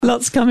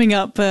Lots coming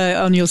up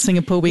on your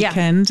Singapore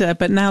weekend,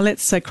 but now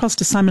let's cross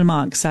to Simon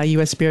Marks, our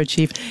US Bureau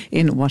Chief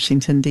in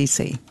Washington,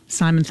 D.C.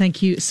 Simon,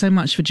 thank you so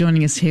much for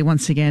joining us here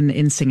once again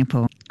in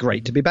Singapore.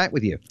 Great to be back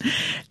with you.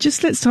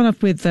 Just let's start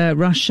off with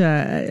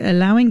Russia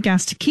allowing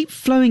gas to keep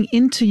flowing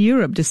into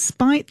Europe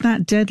despite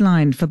that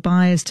deadline for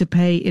buyers to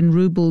pay in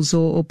rubles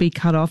or be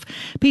cut off.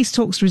 Peace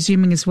talks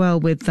resuming as well,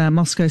 with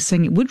Moscow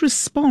saying it would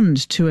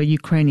respond to a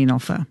Ukrainian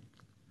offer.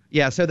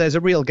 Yeah, so there's a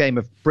real game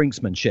of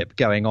brinksmanship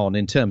going on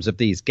in terms of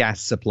these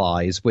gas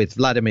supplies, with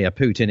Vladimir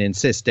Putin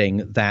insisting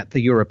that the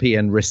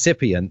European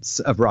recipients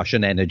of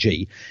Russian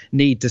energy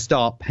need to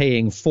start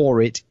paying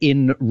for it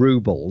in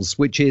rubles,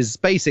 which is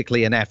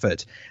basically an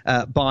effort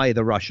by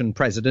the Russian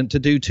president to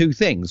do two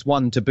things.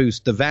 One, to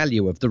boost the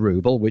value of the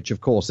ruble, which,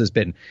 of course, has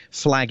been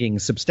flagging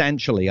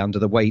substantially under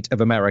the weight of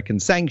American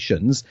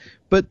sanctions.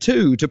 But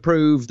two, to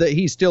prove that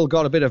he's still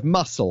got a bit of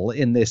muscle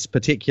in this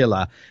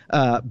particular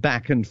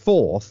back and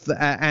forth.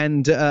 And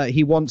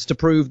he wants to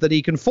prove that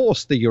he can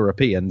force the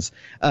Europeans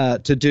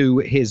to do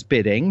his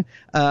bidding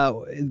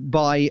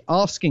by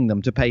asking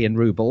them to pay in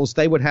rubles.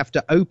 They would have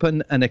to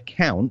open an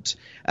account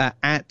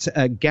at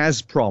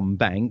Gazprom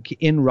Bank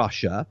in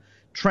Russia,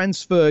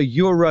 transfer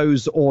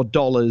euros or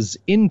dollars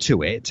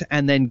into it,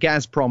 and then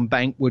Gazprom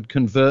Bank would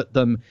convert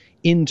them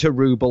into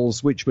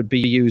rubles, which would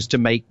be used to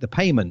make the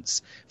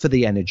payments for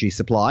the energy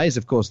supplies.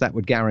 Of course, that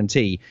would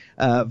guarantee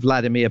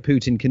Vladimir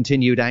Putin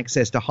continued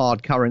access to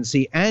hard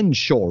currency and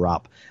shore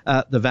up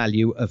the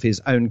value of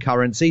his own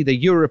currency. The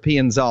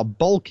Europeans are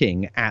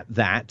balking at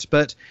that.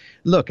 But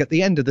look, at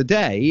the end of the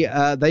day,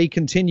 they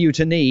continue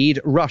to need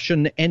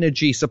Russian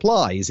energy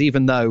supplies,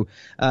 even though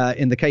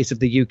in the case of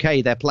the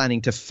UK, they're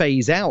planning to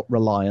phase out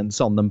reliance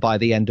on them by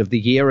the end of the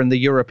year. And the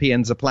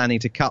Europeans are planning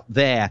to cut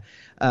their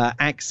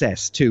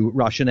access to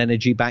Russian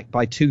energy back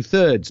by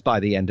 2/3 by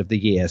the end of the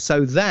year.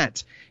 So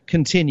that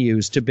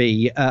continues to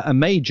be a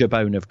major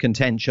bone of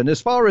contention.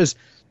 As far as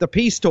the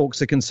peace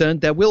talks are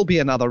concerned, there will be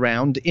another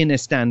round in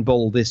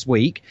Istanbul this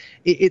week.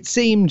 It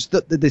seemed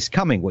that this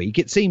coming week,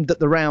 it seemed that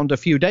the round a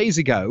few days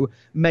ago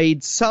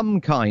made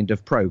some kind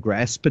of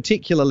progress,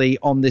 particularly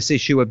on this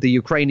issue of the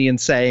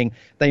Ukrainians saying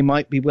they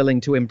might be willing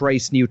to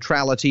embrace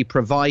neutrality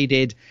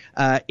provided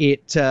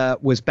it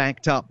was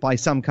backed up by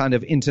some kind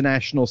of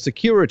international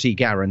security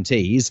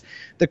guarantees.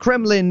 The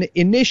Kremlin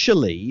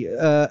initially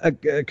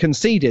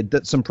conceded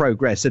that some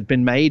progress had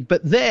been made,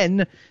 but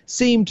then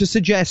seemed to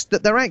suggest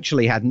that there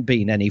actually hadn't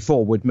been any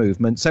forward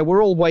movement. So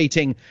we're all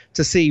waiting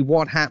to see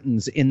what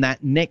happens in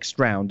that next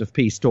round of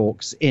peace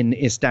talks in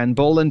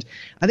Istanbul. And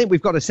I think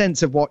we've got a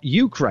sense of what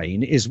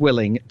Ukraine is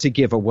willing to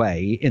give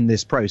away in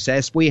this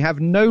process. We have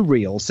no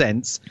real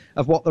sense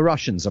of what the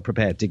Russians are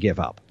prepared to give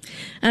up.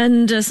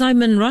 And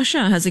Simon,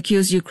 Russia has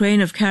accused Ukraine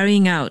of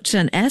carrying out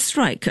an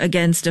airstrike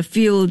against a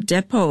fuel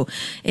depot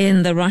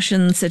in the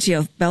Russian city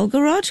of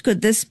Belgorod.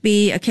 Could this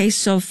be a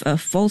case of a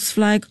false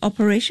flag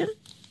operation?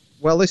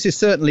 Well, this is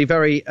certainly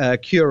very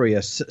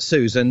curious,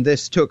 Susan.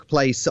 This took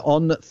place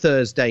on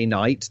Thursday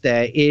night.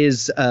 There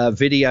is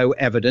video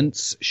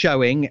evidence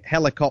showing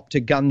helicopter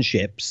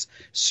gunships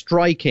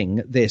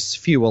striking this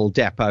fuel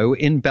depot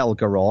in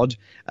Belgorod,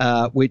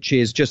 which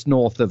is just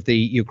north of the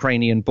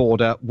Ukrainian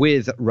border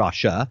with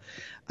Russia.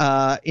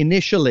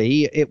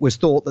 Initially, it was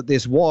thought that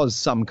this was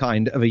some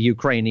kind of a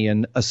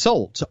Ukrainian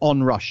assault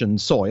on Russian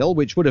soil,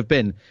 which would have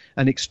been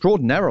an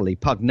extraordinarily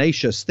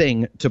pugnacious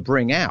thing to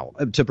bring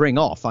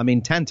off. I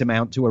mean,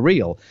 tantamount to a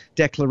real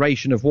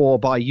declaration of war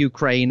by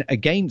Ukraine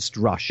against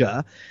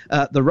Russia.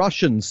 The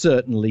Russians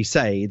certainly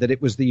say that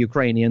it was the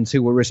Ukrainians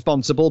who were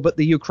responsible, but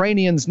the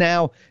Ukrainians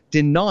now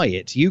deny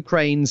it.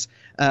 Ukraine's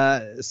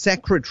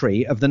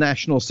Secretary of the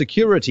National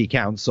Security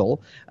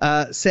Council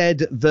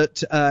said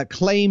that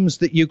claims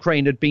that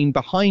Ukraine had been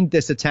behind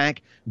this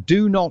attack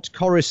do not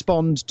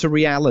correspond to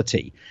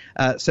reality.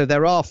 So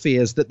there are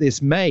fears that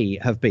this may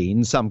have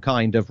been some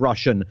kind of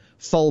Russian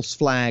false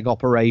flag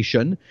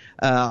operation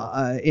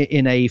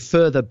in a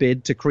further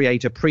bid to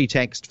create a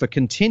pretext for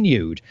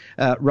continued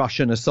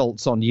Russian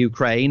assaults on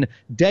Ukraine,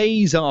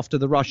 days after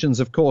the Russians,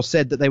 of course,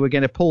 said that they were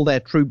going to pull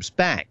their troops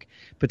back,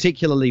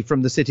 particularly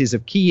from the cities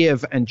of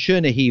Kiev and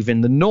Chernihiv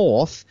in the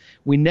north.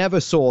 We never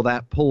saw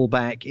that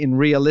pullback in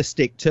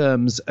realistic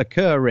terms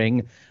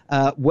occurring.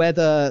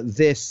 Whether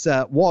this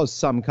was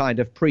some kind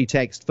of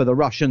pretext for the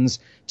Russians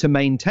to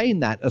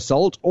maintain that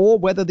assault, or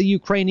whether the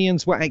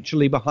Ukrainians were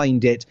actually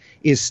behind it,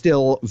 is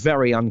still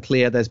very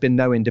unclear. There's been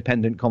no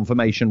independent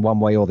confirmation one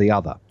way or the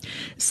other.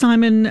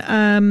 Simon,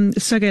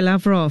 Sergei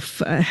Lavrov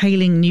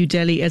hailing New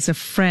Delhi as a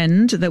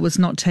friend that was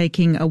not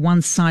taking a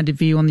one-sided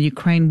view on the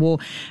Ukraine war,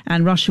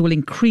 and Russia will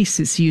increase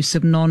its use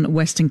of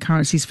non-Western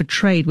currencies for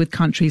trade with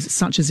countries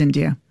such as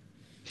India.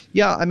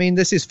 Yeah, I mean,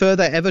 this is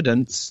further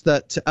evidence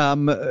that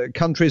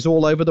countries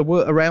all over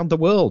around the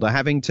world are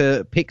having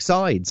to pick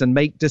sides and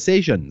make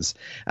decisions.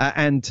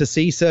 And to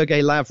see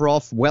Sergei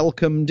Lavrov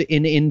welcomed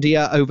in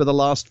India over the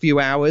last few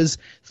hours,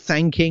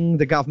 thanking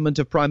the government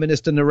of Prime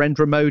Minister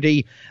Narendra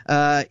Modi,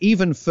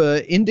 even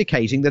for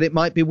indicating that it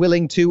might be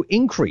willing to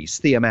increase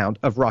the amount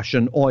of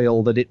Russian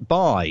oil that it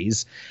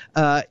buys,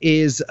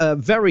 is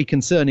very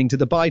concerning to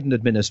the Biden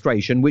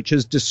administration, which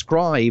has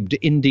described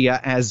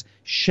India as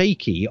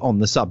shaky on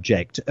the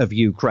subject of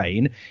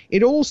Ukraine.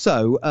 It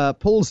also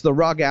pulls the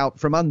rug out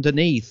from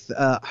underneath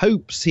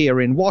hopes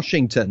here in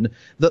Washington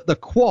that the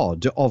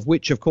Quad, of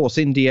which, of course,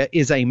 India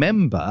is a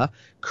member,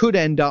 could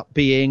end up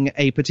being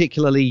a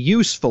particularly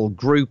useful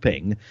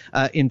grouping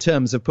in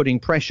terms of putting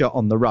pressure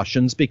on the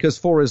Russians, because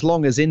for as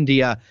long as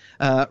India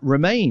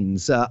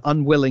remains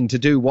unwilling to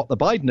do what the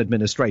Biden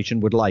administration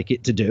would like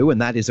it to do,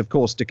 and that is, of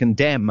course, to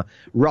condemn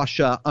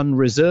Russia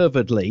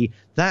unreservedly,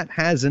 that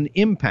has an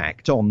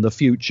impact on the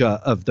future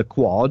of the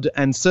Quad.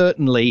 And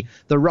certainly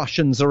the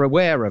Russians are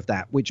aware of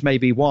that, which may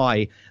be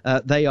why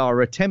they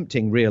are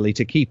attempting really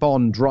to keep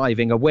on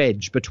driving a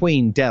wedge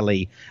between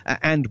Delhi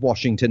and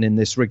Washington in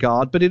this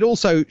regard. But it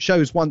also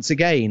shows once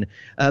again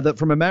that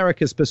from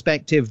America's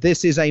perspective,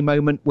 this is a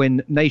moment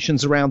when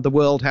nations around the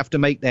world have to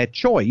make their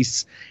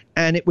choice.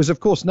 And it was,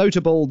 of course,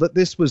 notable that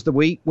this was the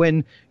week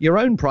when your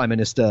own Prime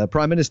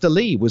Minister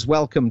Lee, was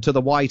welcomed to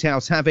the White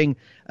House, having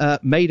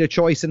made a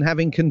choice and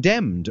having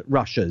condemned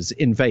Russia's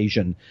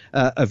invasion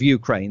of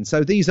Ukraine.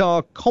 So these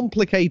are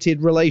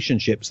complicated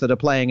relationships that are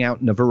playing out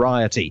in a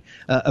variety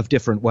of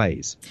different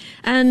ways.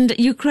 And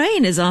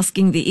Ukraine is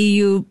asking the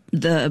EU,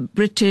 the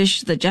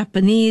British, the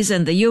Japanese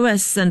and the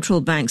US central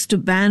banks to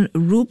ban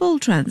rouble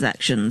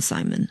transactions,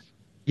 Simon.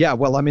 Yeah,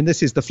 well, I mean,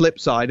 this is the flip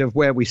side of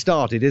where we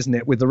started, isn't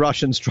it? With the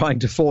Russians trying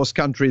to force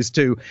countries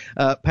to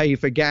pay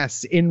for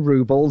gas in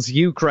rubles.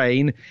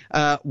 Ukraine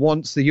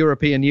wants the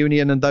European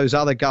Union and those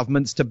other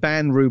governments to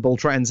ban ruble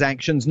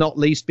transactions, not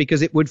least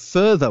because it would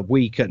further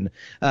weaken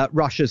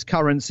Russia's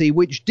currency,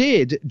 which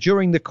did,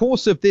 during the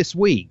course of this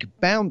week,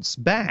 bounce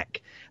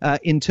back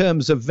in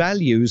terms of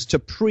values to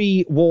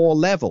pre-war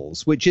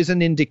levels, which is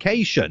an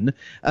indication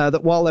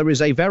that while there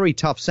is a very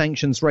tough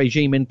sanctions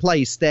regime in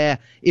place, there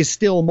is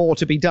still more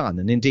to be done.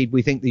 And indeed,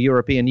 we think the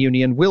European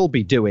Union will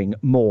be doing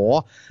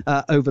more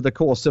over the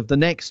course of the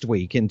next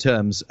week in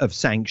terms of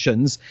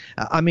sanctions.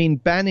 I mean,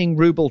 banning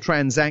ruble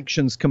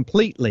transactions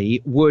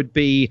completely would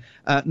be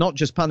not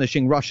just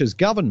punishing Russia's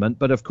government,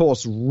 but of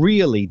course,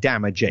 really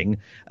damaging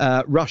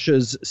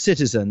Russia's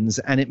citizens.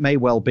 And it may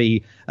well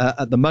be,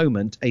 at the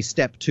moment, a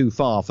step too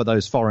far for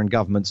those foreign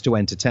governments to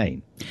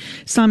entertain.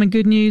 Simon,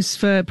 good news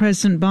for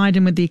President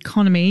Biden with the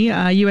economy.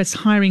 US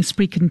hiring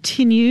spree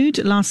continued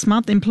last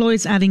month.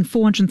 Employers adding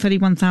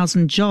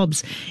 431,000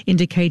 jobs,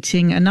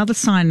 indicating another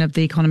sign of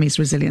the economy's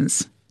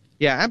resilience.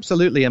 Yeah,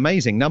 absolutely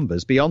amazing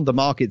numbers beyond the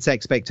market's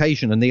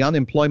expectation, and the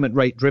unemployment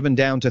rate driven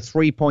down to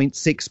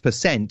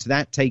 3.6%.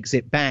 That takes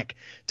it back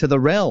to the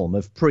realm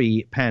of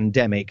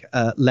pre-pandemic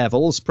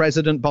levels.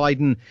 President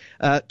Biden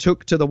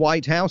took to the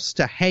White House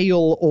to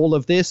hail all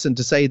of this and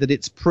to say that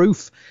it's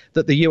proof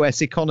that the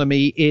U.S.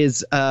 economy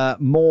is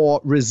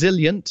more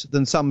resilient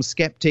than some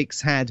skeptics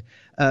had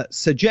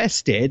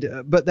suggested,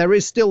 but there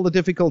is still the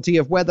difficulty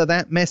of whether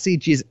that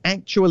message is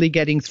actually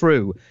getting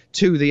through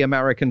to the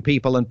American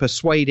people and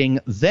persuading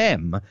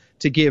them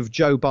to give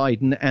Joe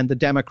Biden and the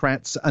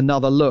Democrats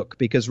another look.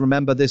 Because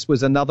remember, this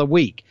was another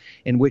week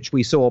in which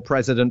we saw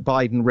President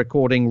Biden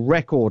recording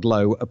record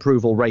low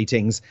approval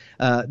ratings,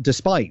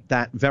 despite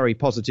that very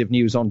positive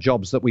news on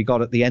jobs that we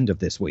got at the end of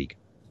this week.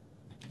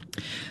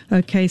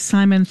 OK,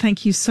 Simon,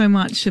 thank you so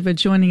much for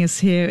joining us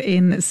here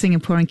in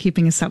Singapore and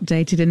keeping us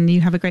updated. And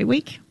you have a great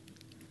week.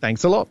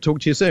 Thanks a lot.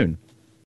 Talk to you soon.